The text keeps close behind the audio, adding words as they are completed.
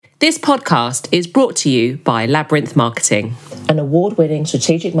This podcast is brought to you by Labyrinth Marketing, an award-winning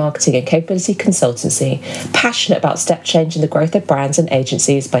strategic marketing and capability consultancy passionate about step changing the growth of brands and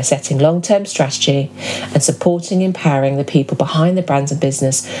agencies by setting long-term strategy and supporting and empowering the people behind the brands and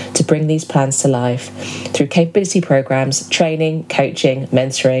business to bring these plans to life through capability programs, training, coaching,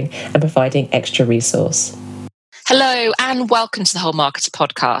 mentoring, and providing extra resource. Hello and welcome to the Whole Marketer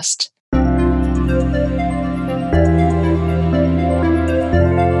podcast.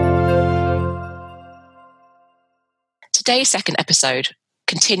 Today's second episode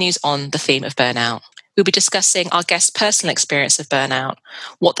continues on the theme of burnout. We'll be discussing our guests' personal experience of burnout,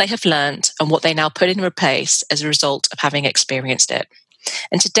 what they have learned, and what they now put in place as a result of having experienced it.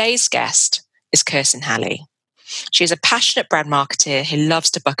 And today's guest is Kyrsten Halley. She is a passionate brand marketer who loves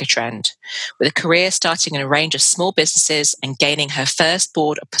to buck a trend. With a career starting in a range of small businesses and gaining her first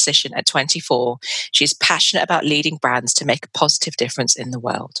board position at 24, she is passionate about leading brands to make a positive difference in the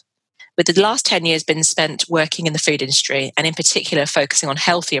world. With the last 10 years been spent working in the food industry and in particular focusing on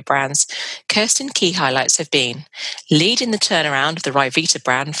healthier brands, Kyrsten's key highlights have been leading the turnaround of the Ryvita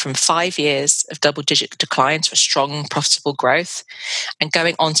brand from 5 years of double-digit decline to a strong, profitable growth, and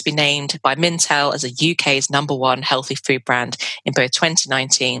going on to be named by Mintel as a UK's #1 healthy food brand in both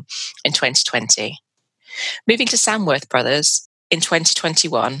 2019 and 2020. Moving to Samworth Brothers, in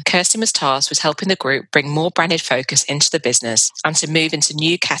 2021, Kyrsten was tasked with helping the group bring more branded focus into the business and to move into a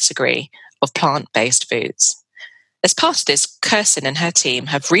new category of plant-based foods. As part of this, Kyrsten and her team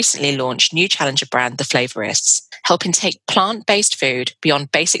have recently launched new challenger brand, The Flavorists, helping take plant-based food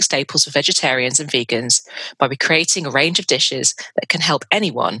beyond basic staples for vegetarians and vegans by creating a range of dishes that can help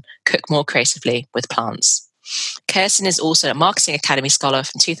anyone cook more creatively with plants. Kyrsten is also a Marketing Academy Scholar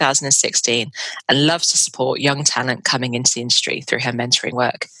from 2016 and loves to support young talent coming into the industry through her mentoring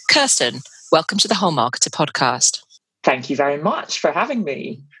work. Kyrsten, welcome to the Whole Marketer podcast. Thank you very much for having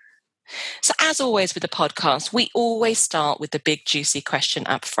me. So as always with the podcast, we always start with the big juicy question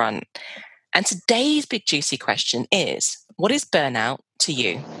up front. And today's big juicy question is, what is burnout to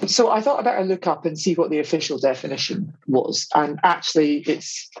you? So I thought I better look up and see what the official definition was. And actually,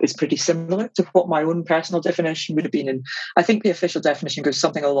 it's pretty similar to what my own personal definition would have been. And I think the official definition goes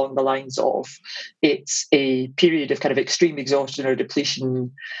something along the lines of it's a period of kind of extreme exhaustion or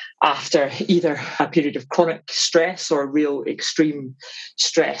depletion after either a period of chronic stress or real extreme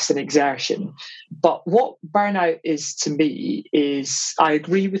stress and exertion. But what burnout is to me is, I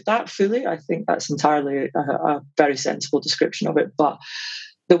agree with that fully. I think that's entirely a very sensible description of it. But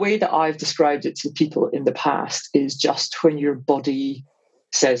the way that I've described it to people in the past is just when your body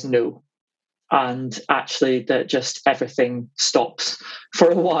says no. And actually that just everything stops for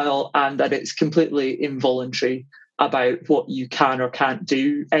a while and that it's completely involuntary about what you can or can't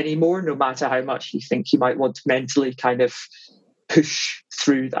do anymore, no matter how much you think you might want to mentally kind of push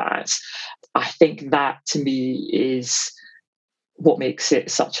through that. I think that to me is what makes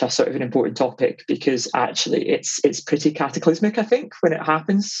it such a sort of an important topic, because actually it's pretty cataclysmic, I think, when it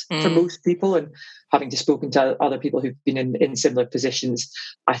happens for most people. And having just spoken to other people who've been in similar positions,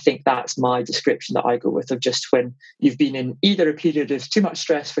 I think that's my description that I go with, of just when you've been in either a period of too much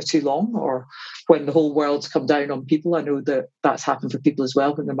stress for too long, or when the whole world's come down on people. I know that that's happened for people as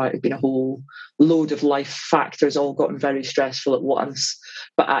well, when there might have been a whole load of life factors all gotten very stressful at once.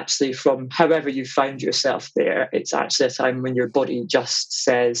 But actually, from however you found yourself there, it's actually a time when your body just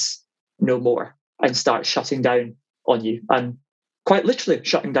says no more and starts shutting down on you, and quite literally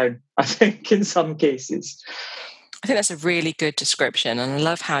shutting down, I think, in some cases. I think that's a really good description. And I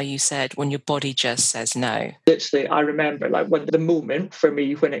love how you said when your body just says no. Literally, I remember when the moment for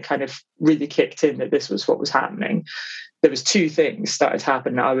me when it kind of really kicked in that this was what was happening, there was two things started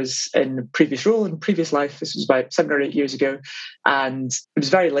happening. I was in a previous role in previous life. This was about 7 or 8 years ago. And it was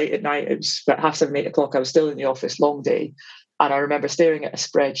very late at night. It was about 7:30, 8 o'clock. I was still in the office, long day. And I remember staring at a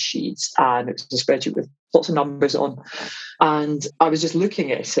spreadsheet, and it was a spreadsheet with lots of numbers on. And I was just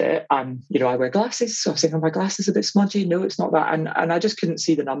looking at it, and, I wear glasses. So I was saying, my glasses are a bit smudgy. No, it's not that. And I just couldn't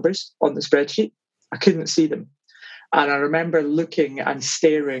see the numbers on the spreadsheet. I couldn't see them. And I remember looking and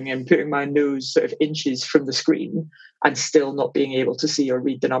staring and putting my nose sort of inches from the screen and still not being able to see or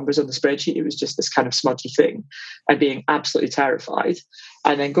read the numbers on the spreadsheet. It was just this kind of smudgy thing, and being absolutely terrified.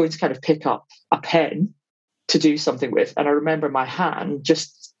 And then going to kind of pick up a pen to do something with. And I remember my hand,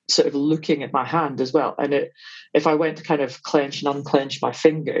 just sort of looking at my hand as well. And if I went to kind of clench and unclench my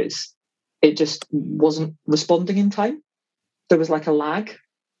fingers, it just wasn't responding in time. There was like a lag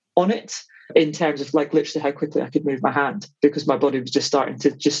on it. in terms of like literally how quickly I could move my hand, because my body was just starting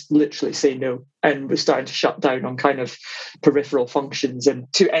to just literally say no and was starting to shut down on kind of peripheral functions.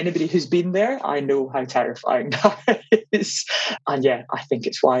 And to anybody who's been there, I know how terrifying that is. And yeah, I think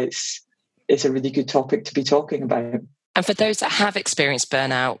it's why it's a really good topic to be talking about. And for those that have experienced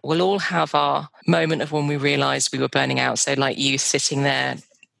burnout, we'll all have our moment of when we realised we were burning out. So like you sitting there,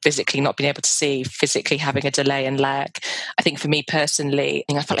 physically not being able to see, physically having a delay and lag. I think for me personally,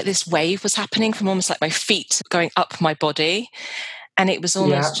 I felt like this wave was happening from almost like my feet going up my body. And it was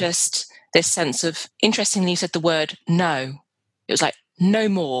almost just this sense of, interestingly, you said the word no. It was like, no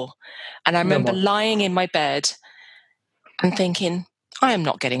more. And I remember lying in my bed and thinking, I am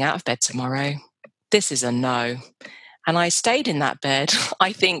not getting out of bed tomorrow. This is a no. And I stayed in that bed,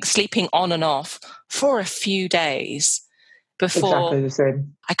 I think, sleeping on and off for a few days before exactly the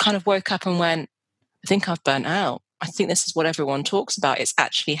same. I kind of woke up and went, I think I've burnt out. I think this is what everyone talks about. It's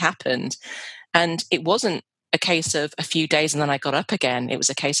actually happened. And it wasn't a case of a few days and then I got up again. It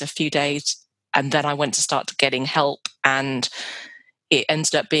was a case of a few days and then I went to start getting help. And it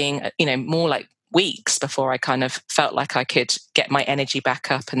ended up being, more like weeks before I kind of felt like I could get my energy back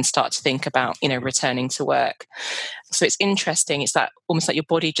up and start to think about, returning to work. So it's interesting. It's that almost like your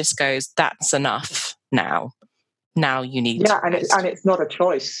body just goes, that's enough now. Now you need to rest. And it's not a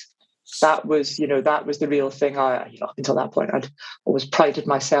choice. That was the real thing. Up until that point, I'd always prided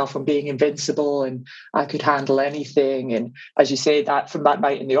myself on being invincible and I could handle anything. And as you say, that from that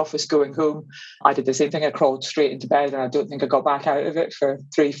night in the office going home, I did the same thing. I crawled straight into bed and I don't think I got back out of it for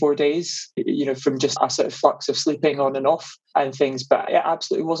 3-4 days, from just a sort of flux of sleeping on and off and things. But it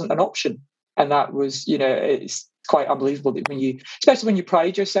absolutely wasn't an option. And that was, it's quite unbelievable that especially when you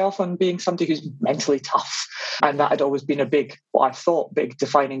pride yourself on being somebody who's mentally tough. And that had always been a big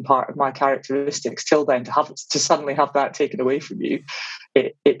defining part of my characteristics till then, to suddenly have that taken away from you,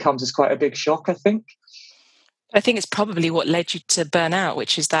 it comes as quite a big shock, I think. I think it's probably what led you to burnout,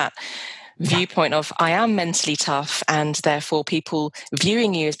 which is that viewpoint of I am mentally tough, and therefore people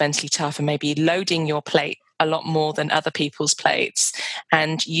viewing you as mentally tough and maybe loading your plate a lot more than other people's plates.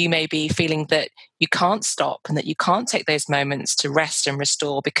 And you may be feeling that you can't stop and that you can't take those moments to rest and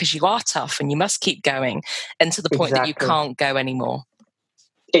restore because you are tough and you must keep going, and to the point that you can't go anymore.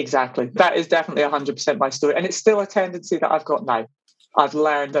 Exactly. That is definitely 100% my story. And it's still a tendency that I've got now. I've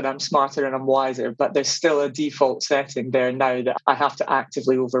learned and I'm smarter and I'm wiser, but there's still a default setting there now that I have to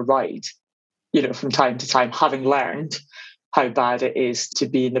actively override, from time to time, having learned how bad it is to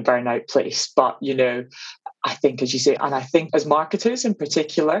be in the burnout place. But, I think, as you say, and I think as marketers in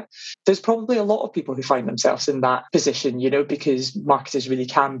particular, there's probably a lot of people who find themselves in that position, because marketers really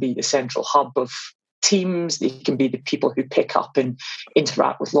can be the central hub of teams. They can be the people who pick up and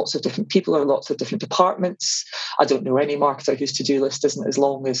interact with lots of different people or lots of different departments. I don't know any marketer whose to-do list isn't as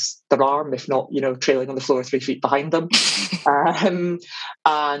long as their arm, if not, trailing on the floor 3 feet behind them.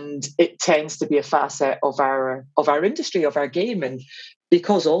 And it tends to be a facet of our industry, of our game. And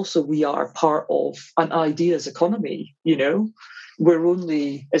because also we are part of an ideas economy, we're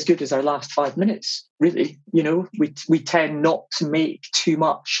only as good as our last 5 minutes, really. We tend not to make too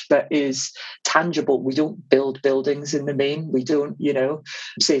much that is tangible. We don't build buildings in the main. We don't,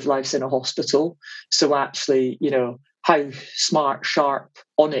 save lives in a hospital. So actually, how smart, sharp,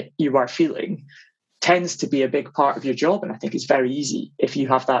 on it you are feeling tends to be a big part of your job. And I think it's very easy if you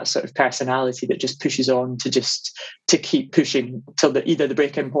have that sort of personality that just pushes on to keep pushing till either the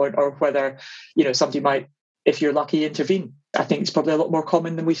break-in point or whether, somebody might, if you're lucky, intervene. I think it's probably a lot more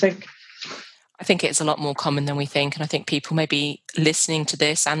common than we think. I think it's a lot more common than we think. And I think people maybe listening to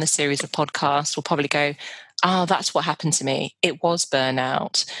this and the series of podcasts will probably go, oh, that's what happened to me. It was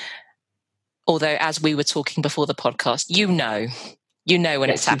burnout. Although, as we were talking before the podcast, when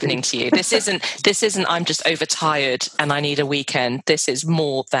it's happening to you. This isn't I'm just overtired and I need a weekend. This is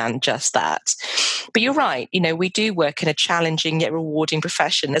more than just that. But you're right. We do work in a challenging yet rewarding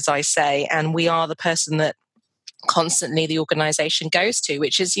profession, as I say, and we are the person that constantly the organization goes to,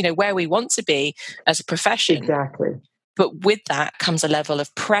 which is, where we want to be as a profession. Exactly. But with that comes a level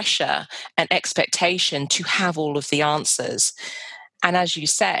of pressure and expectation to have all of the answers. And as you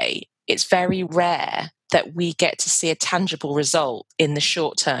say, it's very rare that we get to see a tangible result in the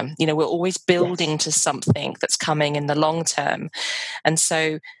short term. We're always building to something that's coming in the long term. And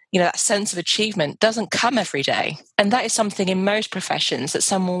so, that sense of achievement doesn't come every day. And that is something in most professions that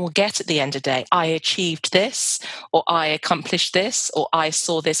someone will get at the end of the day. I achieved this, or I accomplished this, or I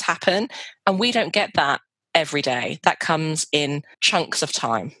saw this happen. And we don't get that every day. That comes in chunks of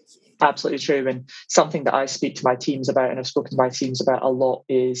time. Absolutely true. And something that I speak to my teams about, and I've spoken to my teams about a lot,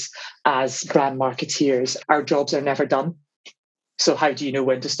 is as brand marketeers, our jobs are never done. So how do you know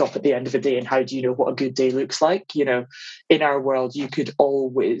when to stop at the end of a day, and how do you know what a good day looks like? In our world, you could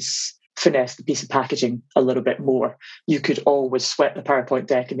always finesse the piece of packaging a little bit more. You could always sweat the PowerPoint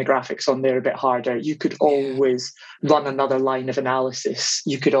deck and the graphics on there a bit harder. You could always run another line of analysis.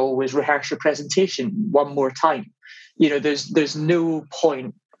 You could always rehearse your presentation one more time. There's no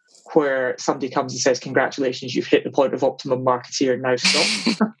point where somebody comes and says, congratulations, you've hit the point of optimum marketeer, now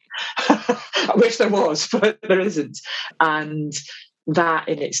stop. I wish there was, but there isn't. And that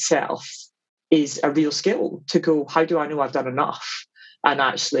in itself is a real skill, to go, how do I know I've done enough? And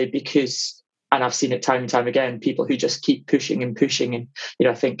actually, and I've seen it time and time again, people who just keep pushing and pushing. And,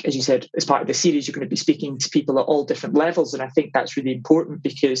 I think, as you said, as part of the series, you're going to be speaking to people at all different levels. And I think that's really important,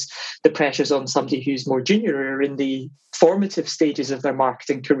 because the pressures on somebody who's more junior or in the formative stages of their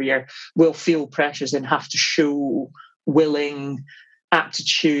marketing career will feel pressures and have to show willing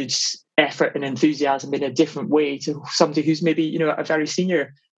aptitudes, effort and enthusiasm in a different way to somebody who's maybe, a very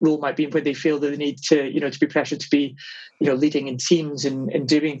senior role might be, where they feel that they need to, to be pressured to be, leading in teams and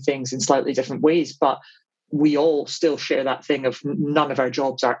doing things in slightly different ways. But we all still share that thing of none of our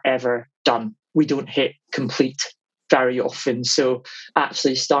jobs are ever done. We don't hit complete very often. So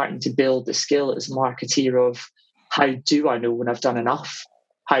actually starting to build the skill as a marketeer of, how do I know when I've done enough?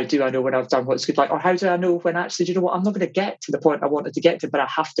 How do I know when I've done what's good? Or how do I know when actually, do you know what, I'm not going to get to the point I wanted to get to, but I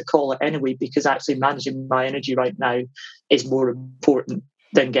have to call it anyway, because actually managing my energy right now is more important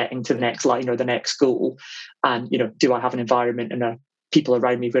than getting to the next line or the next goal. And, do I have an environment and people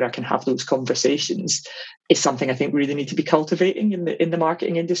around me where I can have those conversations, is something I think we really need to be cultivating in the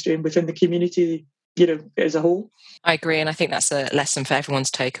marketing industry and within the community, as a whole. I agree. And I think that's a lesson for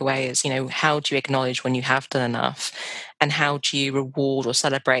everyone's takeaway is, how do you acknowledge when you have done enough, and how do you reward or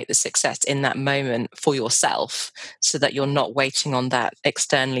celebrate the success in that moment for yourself, so that you're not waiting on that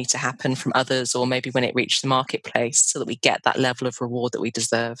externally to happen from others, or maybe when it reaches the marketplace, so that we get that level of reward that we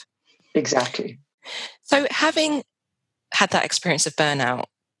deserve. Exactly. So having had that experience of burnout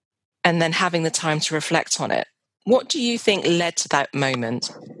and then having the time to reflect on it, what do you think led to that moment?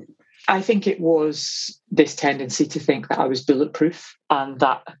 I think it was this tendency to think that I was bulletproof, and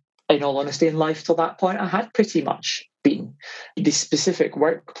that, in all honesty, in life till that point, I had pretty much been. The specific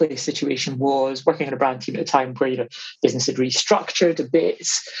workplace situation was working in a brand team at a time where, business had restructured a bit.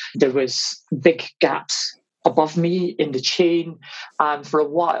 There was big gaps above me in the chain. And for a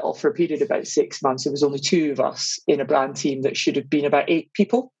while, for a period of about 6 months, there was only 2 of us in a brand team that should have been about 8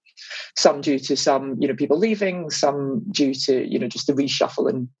 people. Some due to some, people leaving, some due to, just the reshuffle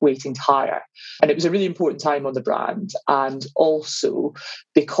and waiting to hire. And it was a really important time on the brand. And also,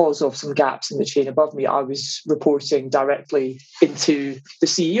 because of some gaps in the chain above me, I was reporting directly into the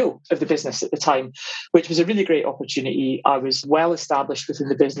CEO of the business at the time, which was a really great opportunity. I was well established within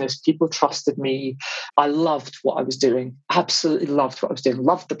the business. People trusted me. I loved what I was doing. Absolutely loved what I was doing.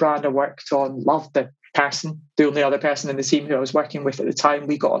 Loved the brand I worked on. Loved the only other person in the team who I was working with at the time.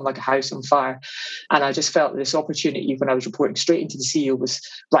 We got on like a house on fire. And I just felt this opportunity when I was reporting straight into the CEO was,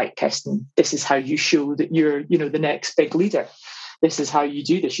 right, Kyrsten, this is how you show that you're, the next big leader. This is how you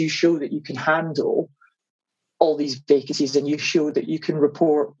do this. You show that you can handle all these vacancies, and you show that you can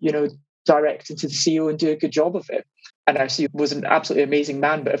report, direct into the CEO and do a good job of it. And our CEO was an absolutely amazing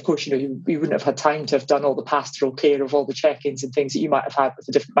man, but of course, we wouldn't have had time to have done all the pastoral care of all the check-ins and things that you might have had with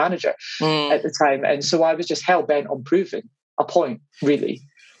a different manager at the time. And so I was just hell-bent on proving a point, really.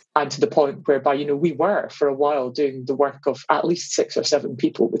 And to the point whereby, we were for a while doing the work of at least 6 or 7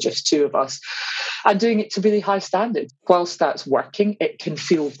 people with just 2 of us, and doing it to really high standards. Whilst that's working, it can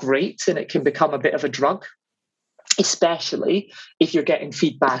feel great and it can become a bit of a drug, especially if you're getting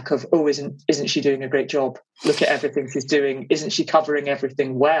feedback of, oh, isn't she doing a great job? Look at everything she's doing. Isn't she covering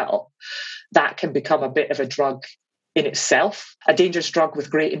everything well? That can become a bit of a drug in itself, a dangerous drug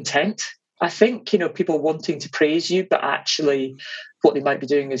with great intent. I think, people wanting to praise you, but actually what they might be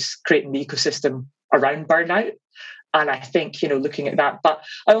doing is creating the ecosystem around burnout. And I think, looking at that, but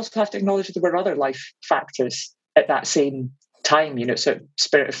I also have to acknowledge that there were other life factors at that same time, so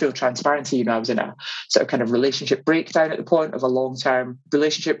spirit of full transparency, I was in a sort of kind of relationship breakdown at the point of a long-term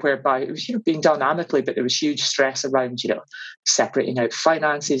relationship whereby it was, being done amicably, but there was huge stress around, separating out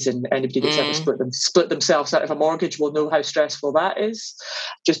finances, and anybody that's ever split themselves out of a mortgage will know how stressful that is.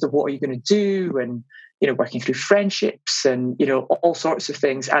 Just of what are you going to do, and working through friendships and all sorts of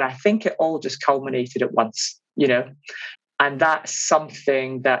things. And I think it all just culminated at once, and that's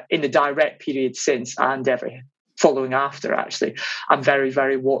something that in the direct period since and every following after, actually, I'm very,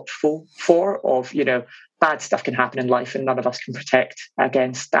 very watchful for of, bad stuff can happen in life and none of us can protect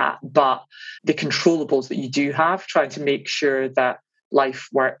against that. But the controllables that you do have, trying to make sure that life,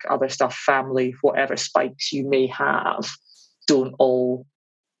 work, other stuff, family, whatever spikes you may have, don't all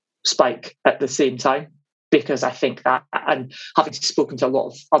spike at the same time. Because I think that, and having spoken to a lot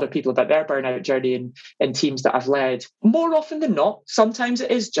of other people about their burnout journey in teams that I've led, more often than not, sometimes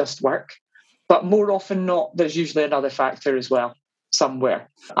it is just work, but more often not, there's usually another factor as well somewhere.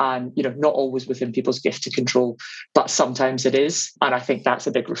 And, not always within people's gift to control, but sometimes it is. And I think that's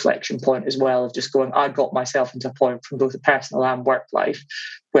a big reflection point as well, of just going, I got myself into a point from both a personal and work life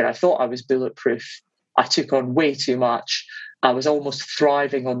where I thought I was bulletproof. I took on way too much. I was almost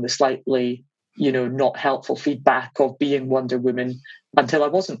thriving on the slightly not helpful feedback of being Wonder Woman until I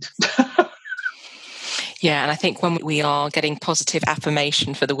wasn't. Yeah, and I think when we are getting positive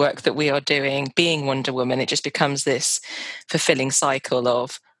affirmation for the work that we are doing, being Wonder Woman, it just becomes this fulfilling cycle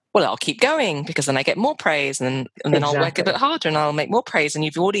of, well, I'll keep going because then I get more praise and then I'll work a bit harder and I'll make more praise. And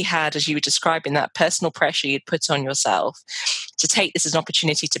you've already had, as you were describing, that personal pressure you'd put on yourself to take this as an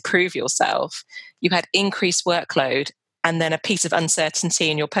opportunity to prove yourself. You had increased workload and then a piece of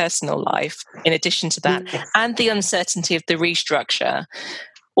uncertainty in your personal life in addition to that, and the uncertainty of the restructure.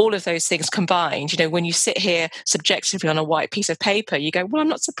 All of those things combined, when you sit here subjectively on a white piece of paper, you go, well, I'm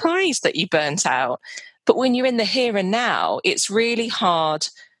not surprised that you burnt out. But when you're in the here and now, it's really hard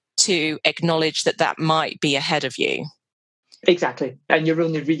to acknowledge that might be ahead of you. Exactly. And you're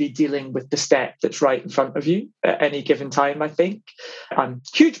only really dealing with the step that's right in front of you at any given time, I think. I'm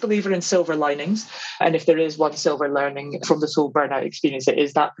a huge believer in silver linings. And if there is one silver learning from this whole burnout experience, it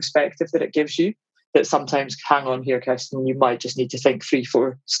is that perspective that it gives you. That sometimes, hang on here, Kyrsten, you might just need to think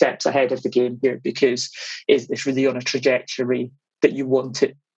 3-4 steps ahead of the game here, because is this really on a trajectory that you want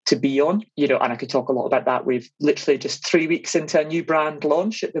it to be on? And I could talk a lot about that. We've literally just 3 weeks into a new brand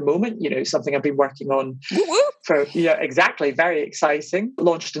launch at the moment, something I've been working on for, exactly, very exciting.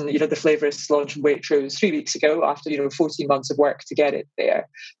 Launched in, the flavorist launch in Waitrose 3 weeks ago after, 14 months of work to get it there.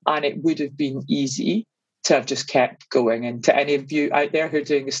 And it would have been easy to have just kept going. And to any of you out there who are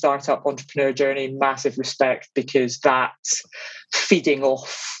doing the startup entrepreneur journey, massive respect, because that's feeding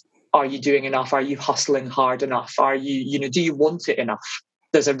off, are you doing enough? Are you hustling hard enough? Are you, do you want it enough?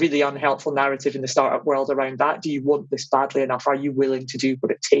 There's a really unhelpful narrative in the startup world around that. Do you want this badly enough? Are you willing to do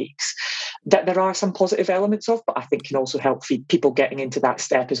what it takes? That there are some positive elements of, but I think can also help feed people getting into that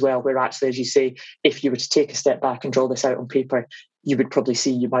step as well, where actually, as you say, if you were to take a step back and draw this out on paper, you would probably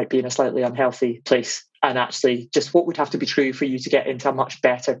see you might be in a slightly unhealthy place. And actually, just what would have to be true for you to get into a much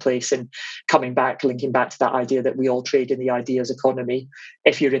better place? And linking back to that idea that we all trade in the ideas economy.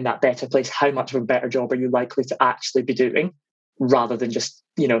 If you're in that better place, how much of a better job are you likely to actually be doing, rather than just,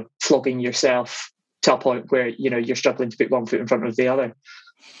 flogging yourself to a point where, you're struggling to put one foot in front of the other?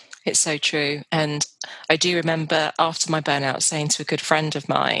 It's so true. And I do remember after my burnout saying to a good friend of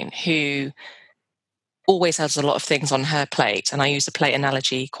mine who always has a lot of things on her plate, and I use the plate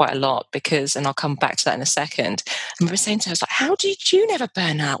analogy quite a lot because, and I'll come back to that in a second, I remember saying to her, I was like, how did you never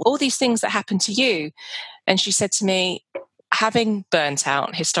burn out? All these things that happened to you. And she said to me, having burnt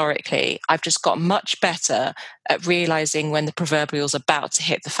out historically, I've just got much better at realizing when the proverbial's about to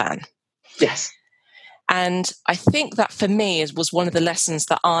hit the fan. Yes. And I think that for me was one of the lessons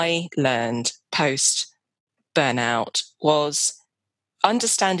that I learned post burnout, was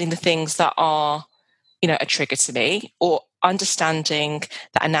understanding the things that are, a trigger to me, or understanding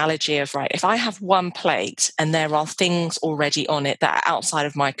that analogy of, right, if I have one plate and there are things already on it that are outside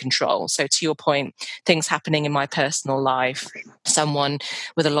of my control. So to your point, things happening in my personal life, someone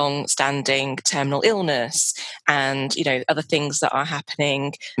with a long-standing terminal illness, and, other things that are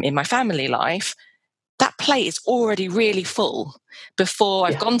happening in my family life, that plate is already really full before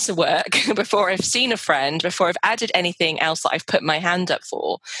I've gone to work, before I've seen a friend, before I've added anything else that I've put my hand up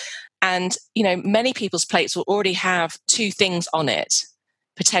for. And, many people's plates will already have 2 things on it,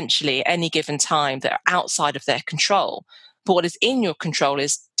 potentially at any given time, that are outside of their control. But what is in your control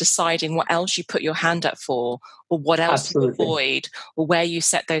is deciding what else you put your hand up for, or what else you avoid, or where you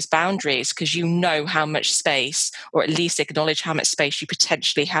set those boundaries, because you know how much space, or at least acknowledge how much space you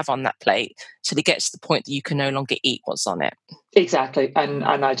potentially have on that plate, till it gets to the point that you can no longer eat what's on it. Exactly. And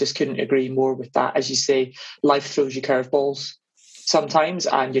I just couldn't agree more with that. As you say, life throws you curveballs sometimes,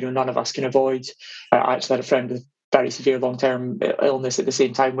 and none of us can avoid. I actually had a friend with very severe long-term illness at the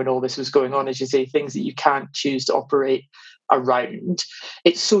same time when all this was going on. As you say, things that you can't choose to operate around.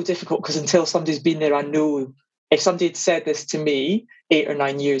 It's so difficult, because until somebody's been there, I know if somebody had said this to me 8 or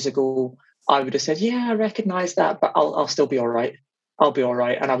 9 years ago, I would have said, yeah, I recognise that, but I'll still be all right. I'll be all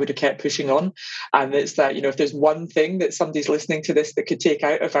right. And I would have kept pushing on. And it's that, if there's one thing that somebody's listening to this that could take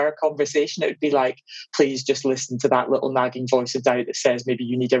out of our conversation, it would be like, please just listen to that little nagging voice of doubt that says maybe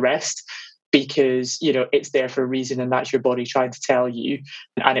you need a rest. because, it's there for a reason, and that's your body trying to tell you,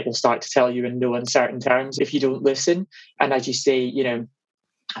 and it will start to tell you in no uncertain terms if you don't listen. And as you say,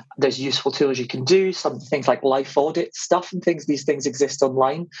 there's useful tools you can do, some things like life audit stuff and things. These things exist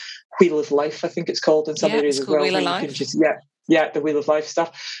online. Wheel of Life, I think it's called in some areas as well. Wheel of Where Life. you can just, the Wheel of Life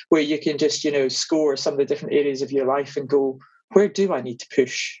stuff, where you can just, score some of the different areas of your life and go, where do I need to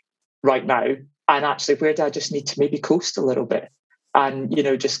push right now? And actually, where do I just need to maybe coast a little bit? And,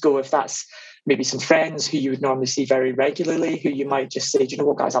 just go, if that's maybe some friends who you would normally see very regularly, who you might just say, do you know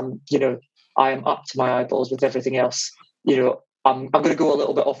what, guys, I am up to my eyeballs with everything else. I'm going to go a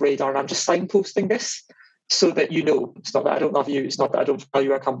little bit off radar, and I'm just signposting this so that it's not that I don't love you, it's not that I don't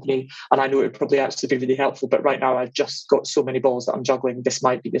value our company, and I know it would probably actually be really helpful, but right now I've just got so many balls that I'm juggling, this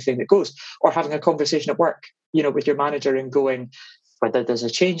might be the thing that goes. Or having a conversation at work, with your manager and going, whether there's a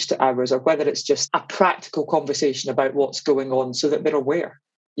change to hours or whether it's just a practical conversation about what's going on so that they're aware,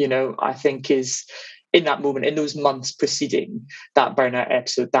 I think is in that moment, in those months preceding that burnout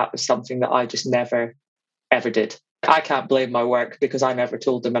episode, that was something that I just never, ever did. I can't blame my work because I never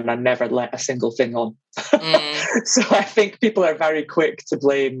told them and I never let a single thing on. So I think people are very quick to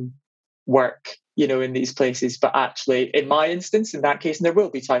blame work, in these places. But actually, in my instance, in that case, and there will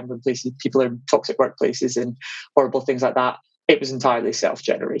be times when people are in toxic workplaces and horrible things like that, it was entirely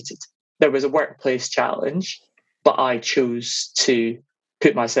self-generated. There was a workplace challenge, but I chose to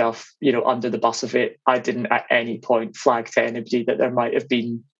put myself, under the bus of it. I didn't at any point flag to anybody that there might have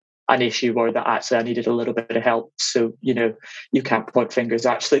been an issue or that actually I needed a little bit of help. So, you can't point fingers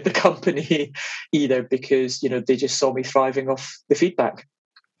actually at the company either, because, they just saw me thriving off the feedback.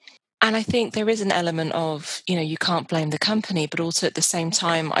 And I think there is an element of, you can't blame the company, but also at the same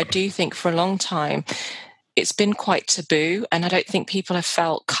time, I do think for a long time, it's been quite taboo. And I don't think people have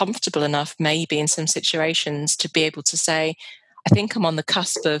felt comfortable enough, maybe in some situations, to be able to say, I think I'm on the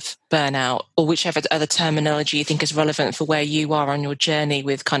cusp of burnout, or whichever other terminology you think is relevant for where you are on your journey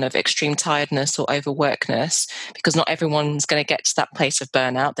with kind of extreme tiredness or overworkness, because not everyone's going to get to that place of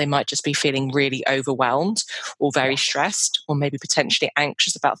burnout. They might just be feeling really overwhelmed or very stressed, or maybe potentially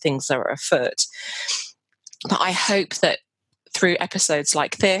anxious about things that are afoot. But I hope that through episodes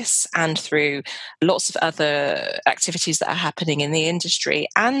like this and through lots of other activities that are happening in the industry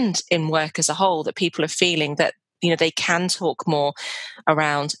and in work as a whole, that people are feeling that they can talk more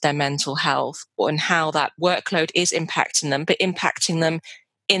around their mental health and how that workload is impacting them, but impacting them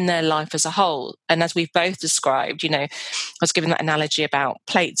in their life as a whole. And as we've both described, I was giving that analogy about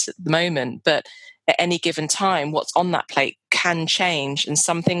plates at the moment, but at any given time, what's on that plate can change, and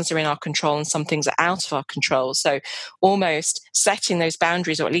some things are in our control and some things are out of our control. So almost setting those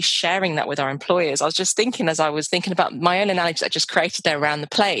boundaries, or at least sharing that with our employers. I was just thinking, as I was thinking about my own analogy that I just created there around the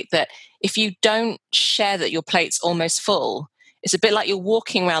plate, that if you don't share that your plate's almost full, it's a bit like you're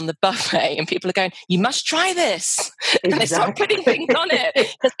walking around the buffet and people are going, you must try this. Exactly. And they start putting things on it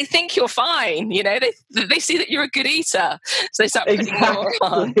because they think you're fine. They see that you're a good eater. So they start putting more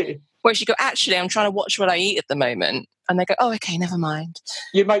on. Whereas you go, actually, I'm trying to watch what I eat at the moment. And they go, oh, okay, never mind.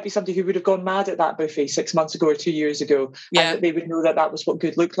 You might be somebody who would have gone mad at that buffet 6 months ago or 2 years ago. Yeah. And they would know that that was what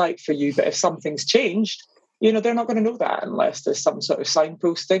good looked like for you. But if something's changed, they're not going to know that unless there's some sort of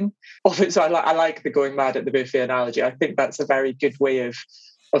signposting of it. So I like the going mad at the buffet analogy. I think that's a very good way of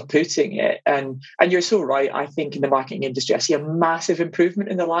putting it. And you're so right. I think in the marketing industry, I see a massive improvement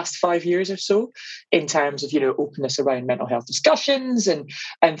in the last 5 years or so in terms of, openness around mental health discussions and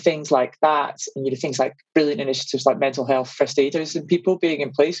things like that. And, things like brilliant initiatives like mental health first aiders and people being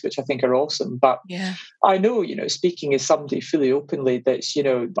in place, which I think are awesome. But yeah. I know, speaking as somebody fully openly, that's,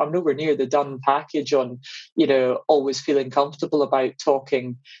 I'm nowhere near the done package on, always feeling comfortable about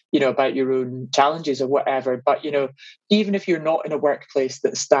talking, about your own challenges or whatever. But, even if you're not in a workplace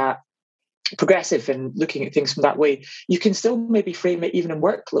that's that progressive and looking at things from that way, you can still maybe frame it even in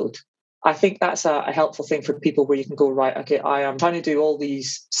workload. I think that's a helpful thing for people where you can go, right, okay, I am trying to do all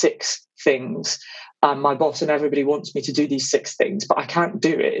these 6 things. My boss and everybody wants me to do these 6 things, but I can't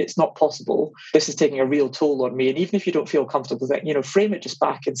do it. It's not possible. This is taking a real toll on me. And even if you don't feel comfortable with it, frame it just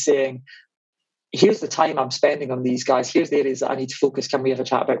back and saying, here's the time I'm spending on these guys. Here's the areas that I need to focus. Can we have a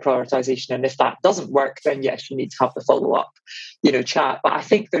chat about prioritization? And if that doesn't work, then yes, you need to have the follow-up, chat. But I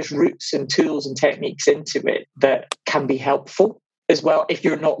think there's routes and tools and techniques into it that can be helpful as well, if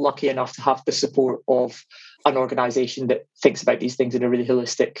you're not lucky enough to have the support of an organization that thinks about these things in a really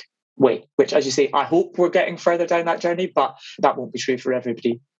holistic way, which, as you say, I hope we're getting further down that journey, but that won't be true for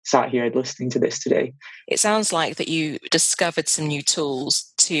everybody sat here listening to this today. It sounds like that you discovered some new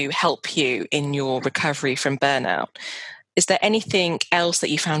tools to help you in your recovery from burnout. Is there anything else that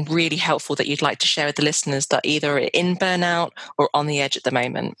you found really helpful that you'd like to share with the listeners that either are in burnout or on the edge at the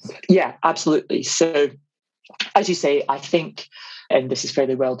moment? Yeah, absolutely. So, as you say, I think, and this is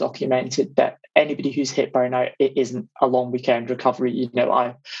fairly well documented, that anybody who's hit burnout, it isn't a long weekend recovery. You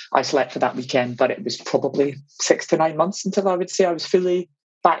know, I slept for that weekend, but it was probably 6 to 9 months until I would say I was fully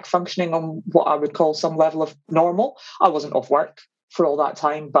back functioning on what I would call some level of normal. I wasn't off work for all that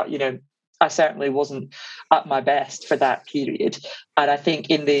time, but, you know, I certainly wasn't at my best for that period. And I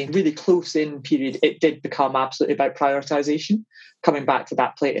think in the really close in period, it did become absolutely about prioritization. Coming back to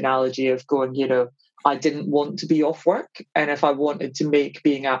that plate analogy of going, you know, I didn't want to be off work. And if I wanted to make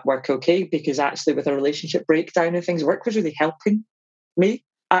being at work okay, because actually with a relationship breakdown and things, work was really helping me.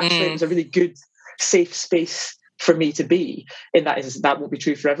 Actually, it was a really good, safe space for me to be in. That won't be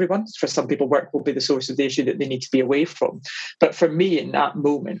true for everyone. For some people, work will be the source of the issue that they need to be away from. But for me in that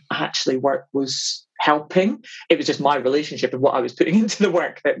moment, actually work was helping. It was just my relationship and what I was putting into the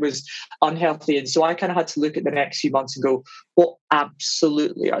work that was unhealthy. And so I kind of had to look at the next few months and go, what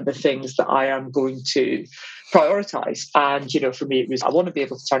absolutely are the things that I am going to prioritize? And, you know, for me, it was, I want to be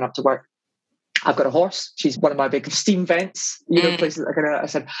able to turn up to work. I've got a horse. She's one of my big steam vents, you know, places that I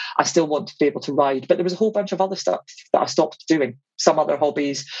said, I still want to be able to ride. But there was a whole bunch of other stuff that I stopped doing, some other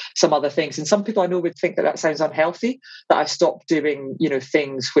hobbies, some other things. And some people I know would think that sounds unhealthy, that I stopped doing, you know,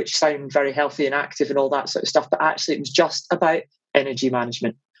 things which sound very healthy and active and all that sort of stuff. But actually, it was just about energy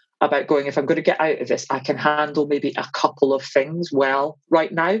management, about going, if I'm going to get out of this, I can handle maybe a couple of things well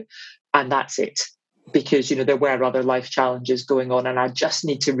right now. And that's it. Because, you know, there were other life challenges going on and I just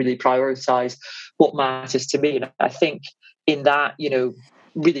need to really prioritize what matters to me. And I think in that, you know,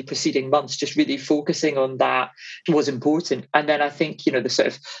 really preceding months, just really focusing on that was important. And then I think, you know, the sort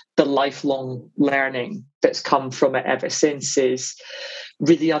of the lifelong learning that's come from it ever since is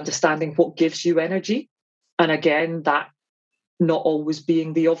really understanding what gives you energy. And again, that not always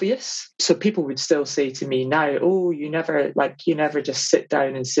being the obvious. So people would still say to me now, oh, you never just sit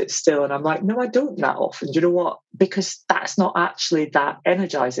down and sit still. And I'm like, no, I don't that often. Do you know what? Because that's not actually that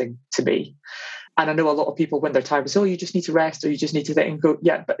energizing to me. And I know a lot of people when they're tired say, oh, you just need to rest or you just need to think and go,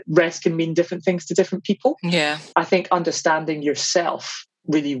 yeah, but rest can mean different things to different people. Yeah. I think understanding yourself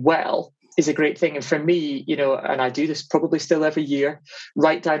really well is a great thing. And for me, you know, and I do this probably still every year,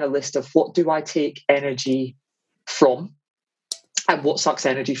 write down a list of what do I take energy from? And what sucks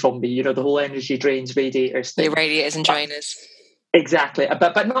energy from me, you know, the whole energy drains, radiators thing. The radiators and drainers. Exactly.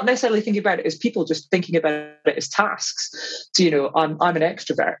 But not necessarily thinking about it as people, just thinking about it as tasks. So, you know, I'm an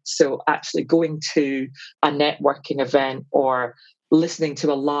extrovert. So actually going to a networking event or listening to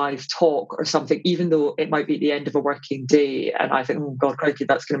a live talk or something, even though it might be at the end of a working day, and I think, oh God, crikey,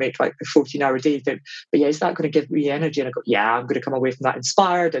 that's going to make like a 14-hour day. But yeah, is that going to give me energy? And I go, yeah, I'm going to come away from that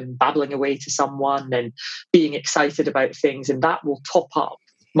inspired and babbling away to someone and being excited about things, and that will top up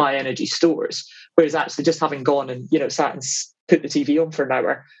my energy stores. Whereas actually just having gone and, you know, sat and put the TV on for an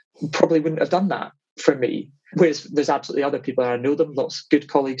hour probably wouldn't have done that for me. Whereas there's absolutely other people, and I know them, lots of good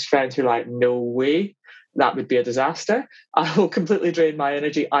colleagues, friends who are like, no way. That would be a disaster. I will completely drain my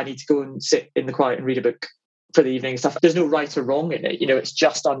energy. I need to go and sit in the quiet and read a book for the evening and stuff. There's no right or wrong in it. You know, it's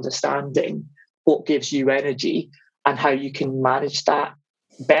just understanding what gives you energy and how you can manage that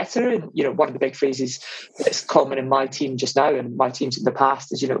better. And, you know, one of the big phrases that's common in my team just now and my teams in the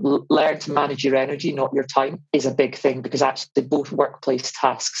past is, you know, learn to manage your energy, not your time, is a big thing, because actually both workplace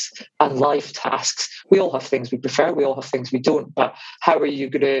tasks and life tasks, we all have things we prefer, we all have things we don't, but how are you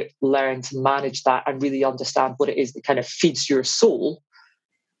going to learn to manage that and really understand what it is that kind of feeds your soul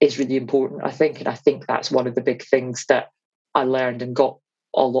is really important, I think. And I think that's one of the big things that I learned and got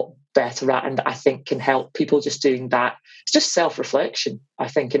a lot better at, and I think can help people just doing that. It's just self-reflection, I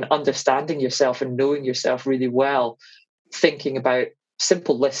think, and understanding yourself and knowing yourself really well, thinking about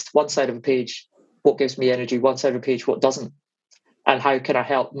simple list, one side of a page, what gives me energy, one side of a page, what doesn't, and how can I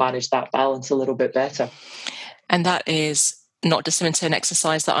help manage that balance a little bit better. And that is not dissimilar to an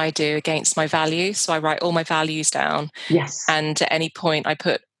exercise that I do against my values. So I write all my values down. Yes. And at any point I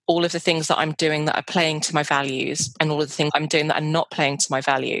put all of the things that I'm doing that are playing to my values and all of the things I'm doing that are not playing to my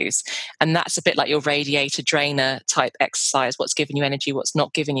values. And that's a bit like your radiator drainer type exercise. What's giving you energy, what's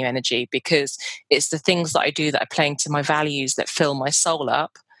not giving you energy, because it's the things that I do that are playing to my values that fill my soul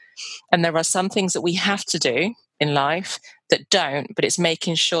up. And there are some things that we have to do in life that don't, but it's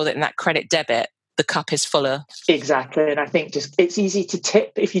making sure that in that credit debit, the cup is fuller. Exactly. And I think just it's easy to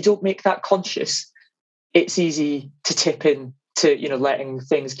tip if you don't make that conscious. It's easy to tip in to, letting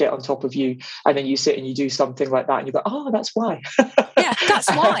things get on top of you. And then you sit and you do something like that and you go, oh, that's why. Yeah, that's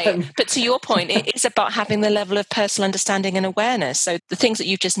why. But to your point, it is about having the level of personal understanding and awareness. So the things that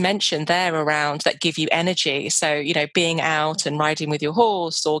you've just mentioned there around that give you energy. So, being out and riding with your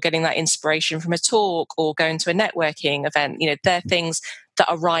horse, or getting that inspiration from a talk, or going to a networking event, they're things that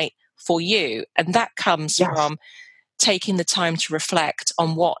are right for you. And that comes from taking the time to reflect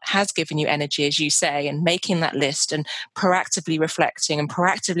on what has given you energy, as you say, and making that list and proactively reflecting and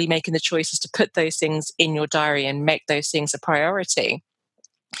proactively making the choices to put those things in your diary and make those things a priority.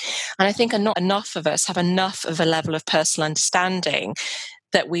 And I think not enough of us have enough of a level of personal understanding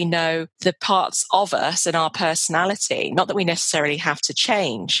that we know the parts of us and our personality, not that we necessarily have to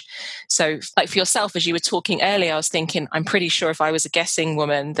change. So like for yourself, as you were talking earlier, I was thinking, I'm pretty sure if I was a guessing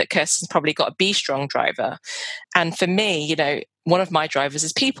woman that Kyrsten's probably got a B strong driver. And for me, one of my drivers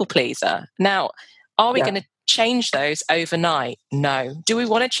is people pleaser. Now, are we going to change those overnight? No. Do we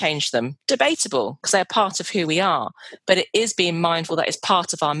want to change them? Debatable, because they're part of who we are. But it is being mindful that it's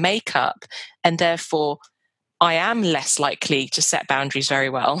part of our makeup, and therefore I am less likely to set boundaries very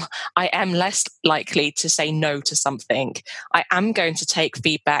well. I am less likely to say no to something. I am going to take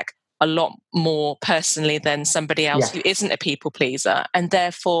feedback a lot more personally than somebody else who isn't a people pleaser. And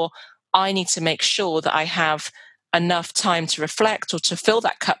therefore, I need to make sure that I have enough time to reflect or to fill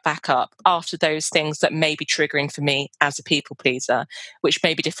that cup back up after those things that may be triggering for me as a people pleaser, which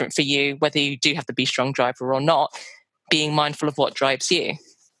may be different for you, whether you do have the Be Strong driver or not, being mindful of what drives you.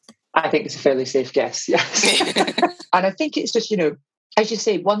 I think it's a fairly safe guess, yes. And I think it's just, as you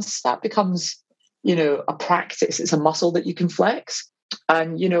say, once that becomes, a practice, it's a muscle that you can flex.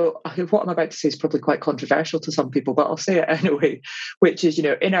 And, what I'm about to say is probably quite controversial to some people, but I'll say it anyway, which is,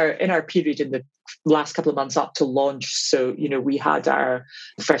 in our period in the last couple of months up to launch. So, we had our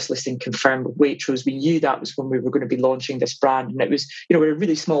first listing confirmed with Waitrose. We knew that was when we were going to be launching this brand. And it was, we're a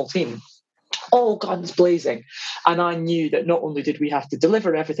really small team, all guns blazing. And I knew that not only did we have to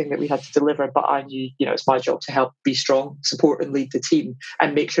deliver everything that we had to deliver, but I knew, it's my job to help Be Strong, support and lead the team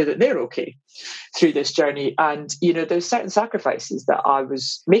and make sure that they're okay through this journey. And, there's certain sacrifices that I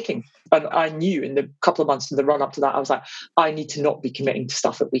was making. And I knew in the couple of months in the run up to that, I was like, I need to not be committing to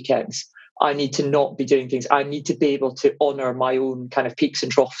stuff at weekends. I need to not be doing things. I need to be able to honour my own kind of peaks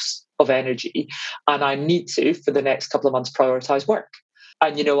and troughs of energy. And I need to, for the next couple of months, prioritise work.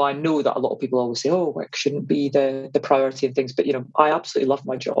 And, I know that a lot of people always say, oh, work shouldn't be the priority and things. But, I absolutely love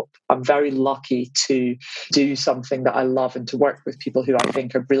my job. I'm very lucky to do something that I love and to work with people who I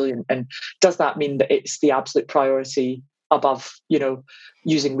think are brilliant. And does that mean that it's the absolute priority above,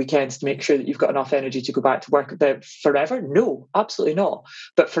 using weekends to make sure that you've got enough energy to go back to work there forever? No, absolutely not.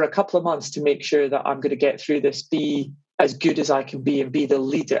 But for a couple of months to make sure that I'm going to get through this, be as good as I can be and be the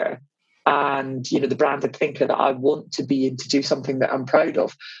leader and, the branded thinker that I want to be and to do something that I'm proud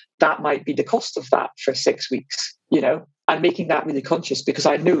of, that might be the cost of that for 6 weeks, and making that really conscious, because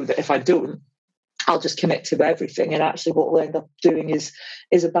I know that if I don't, I'll just commit to everything. And actually what we'll end up doing is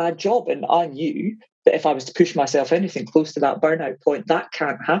a bad job. And I knew that if I was to push myself anything close to that burnout point, that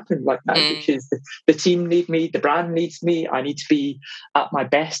can't happen right now because the team need me, the brand needs me, I need to be at my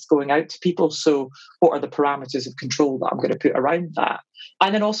best going out to people. So what are the parameters of control that I'm going to put around that?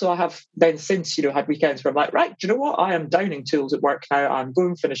 And then also I have then since, had weekends where I'm like, right, do you know what? I am downing tools at work now. I'm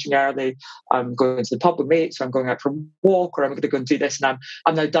finishing early. I'm going to the pub with mates, or I'm going out for a walk, or I'm going to go and do this. And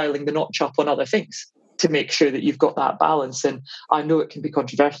I'm now dialing the notch up on other things to make sure that you've got that balance. And I know it can be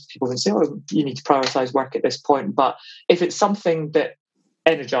controversial to people and say, oh, you need to prioritize work at this point. But if it's something that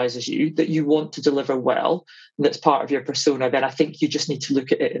energizes you, that you want to deliver well, and that's part of your persona, then I think you just need to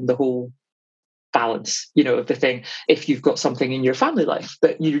look at it in the whole balance, of the thing. If you've got something in your family life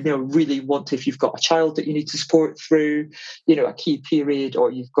that you really want to, if you've got a child that you need to support through, a key period,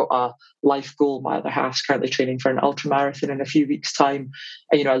 or you've got a life goal. My other half's currently training for an ultramarathon in a few weeks' time,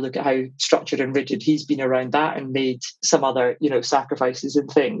 and I look at how structured and rigid he's been around that and made some other sacrifices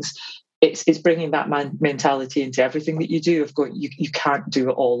and things. It's bringing that mentality into everything that you do, of going, you can't do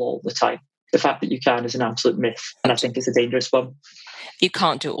it all the time. The fact that you can is an absolute myth, and I think it's a dangerous one. You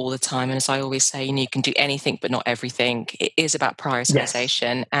can't do it all the time. And as I always say, you can do anything but not everything. It is about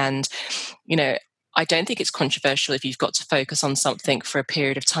prioritization. Yes. And, I don't think it's controversial if you've got to focus on something for a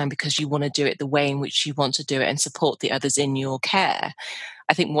period of time because you want to do it the way in which you want to do it and support the others in your care.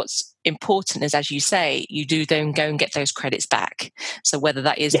 I think what's important is, as you say, you do then go and get those credits back. So whether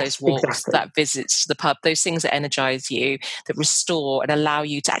that is those walks, that visits to the pub, those things that energize you, that restore and allow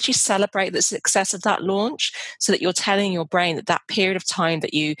you to actually celebrate the success of that launch, so that you're telling your brain that period of time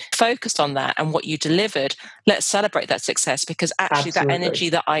that you focused on that and what you delivered, let's celebrate that success, because actually that energy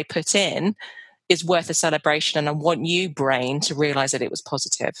that I put in is worth a celebration, and I want you, brain, to realize that it was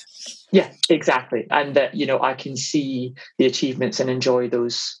positive. Yeah, exactly. And that, I can see the achievements and enjoy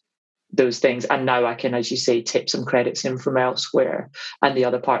those things. And now I can, as you say, tip some credits in from elsewhere and the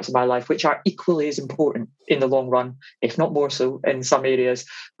other parts of my life, which are equally as important in the long run, if not more so in some areas.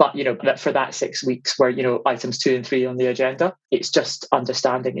 But, that for that 6 weeks where, items 2 and 3 on the agenda, it's just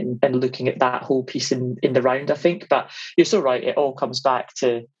understanding and looking at that whole piece in the round, I think. But you're so right. It all comes back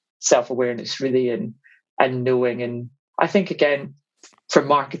to self-awareness, really, and knowing. And I think, again, for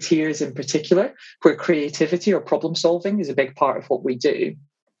marketeers in particular, where creativity or problem solving is a big part of what we do,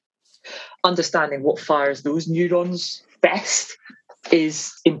 understanding what fires those neurons best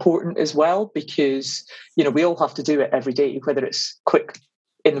is important as well, because we all have to do it every day, whether it's quick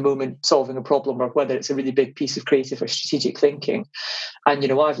in the moment solving a problem or whether it's a really big piece of creative or strategic thinking. And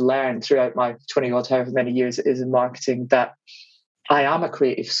I've learned throughout my 20 odd however many years it is in marketing that I am a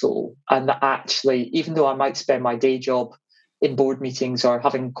creative soul, and that actually, even though I might spend my day job in board meetings or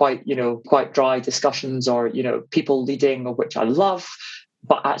having quite dry discussions or people leading, of which I love,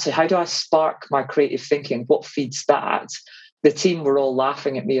 but actually, how do I spark my creative thinking? What feeds that? The team were all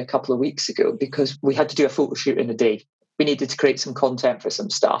laughing at me a couple of weeks ago because we had to do a photo shoot in a day. We needed to create some content for some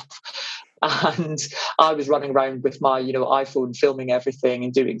stuff. And I was running around with my, iPhone filming everything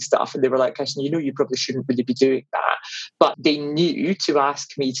and doing stuff. And they were like, Kyrsten, you probably shouldn't really be doing that. But they knew to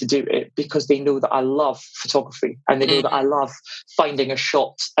ask me to do it because they know that I love photography and they know that I love finding a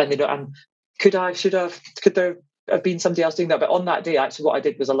shot. And could there have been somebody else doing that? But on that day, actually, what I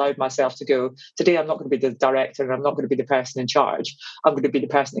did was allowed myself to go, today I'm not going to be the director and I'm not going to be the person in charge. I'm going to be the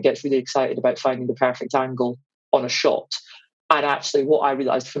person that gets really excited about finding the perfect angle on a shot. And actually, what I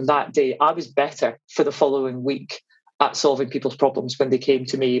realized from that day, I was better for the following week at solving people's problems when they came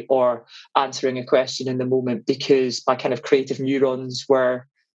to me or answering a question in the moment, because my kind of creative neurons were,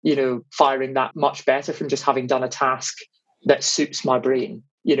 firing that much better from just having done a task that suits my brain.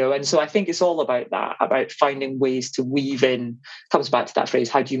 And so I think it's all about that, about finding ways to weave in, comes back to that phrase,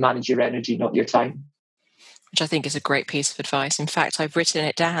 how do you manage your energy, not your time? Which I think is a great piece of advice. In fact, I've written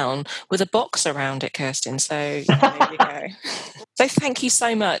it down with a box around it, Kyrsten. So there you go. So thank you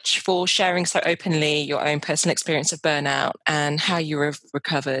so much for sharing so openly your own personal experience of burnout and how you have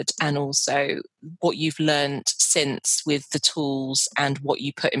recovered, and also what you've learned since with the tools and what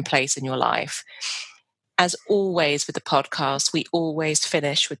you put in place in your life. As always with the podcast, we always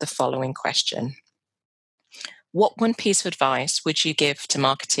finish with the following question. What one piece of advice would you give to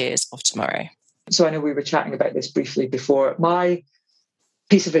marketeers of tomorrow? So I know we were chatting about this briefly before. My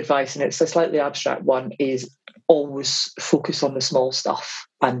piece of advice, and it's a slightly abstract one, is always focus on the small stuff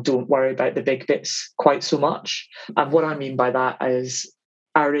and don't worry about the big bits quite so much. And what I mean by that is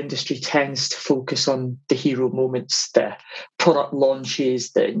our industry tends to focus on the hero moments, the product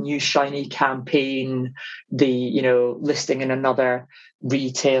launches, the new shiny campaign, the listing in another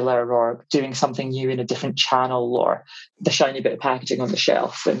retailer or doing something new in a different channel or the shiny bit of packaging on the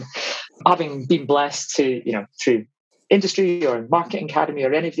shelf. And having been blessed to, through industry or marketing academy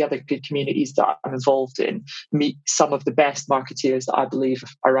or any of the other good communities that I'm involved in, meet some of the best marketeers that I believe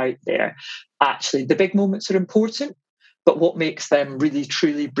are out there. Actually, the big moments are important, but what makes them really,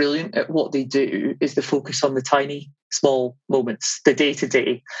 truly brilliant at what they do is the focus on the tiny, small moments, the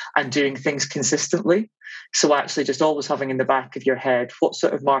day-to-day, and doing things consistently. So actually just always having in the back of your head, what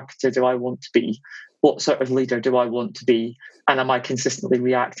sort of marketer do I want to be? What sort of leader do I want to be? And am I consistently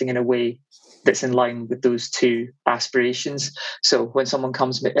reacting in a way that's in line with those two aspirations? So when someone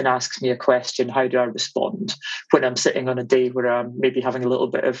comes and asks me a question, how do I respond? When I'm sitting on a day where I'm maybe having a little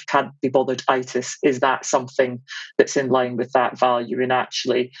bit of can't be bothered-itis, is that something that's in line with that value? And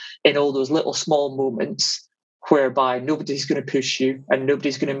actually, in all those little small moments whereby nobody's going to push you and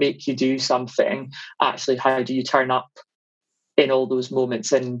nobody's going to make you do something, actually, how do you turn up in all those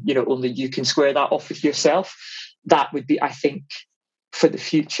moments? And, only you can square that off with yourself. That would be, I think, for the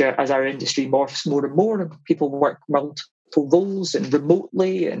future, as our industry morphs more and more and people work multiple roles and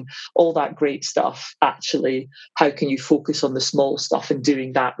remotely and all that great stuff, actually, how can you focus on the small stuff and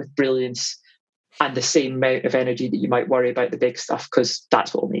doing that with brilliance and the same amount of energy that you might worry about the big stuff? Because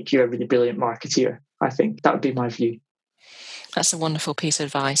that's what will make you a really brilliant marketeer. I think that would be my view. That's a wonderful piece of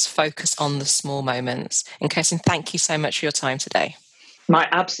advice. Focus on the small moments. And Kyrsten, thank you so much for your time today. My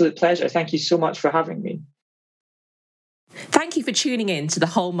absolute pleasure. Thank you so much for having me. Thank you for tuning in to the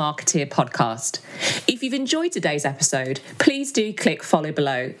Whole Marketer podcast. If you've enjoyed today's episode, please do click follow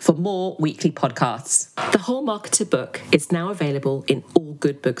below for more weekly podcasts. The Whole Marketer book is now available in all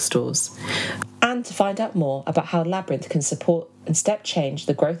good bookstores. And to find out more about how Labyrinth can support and step change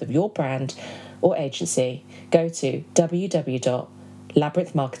the growth of your brand or agency, go to www.labyrinth.com.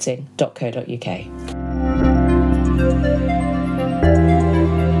 labyrinthmarketing.co.uk.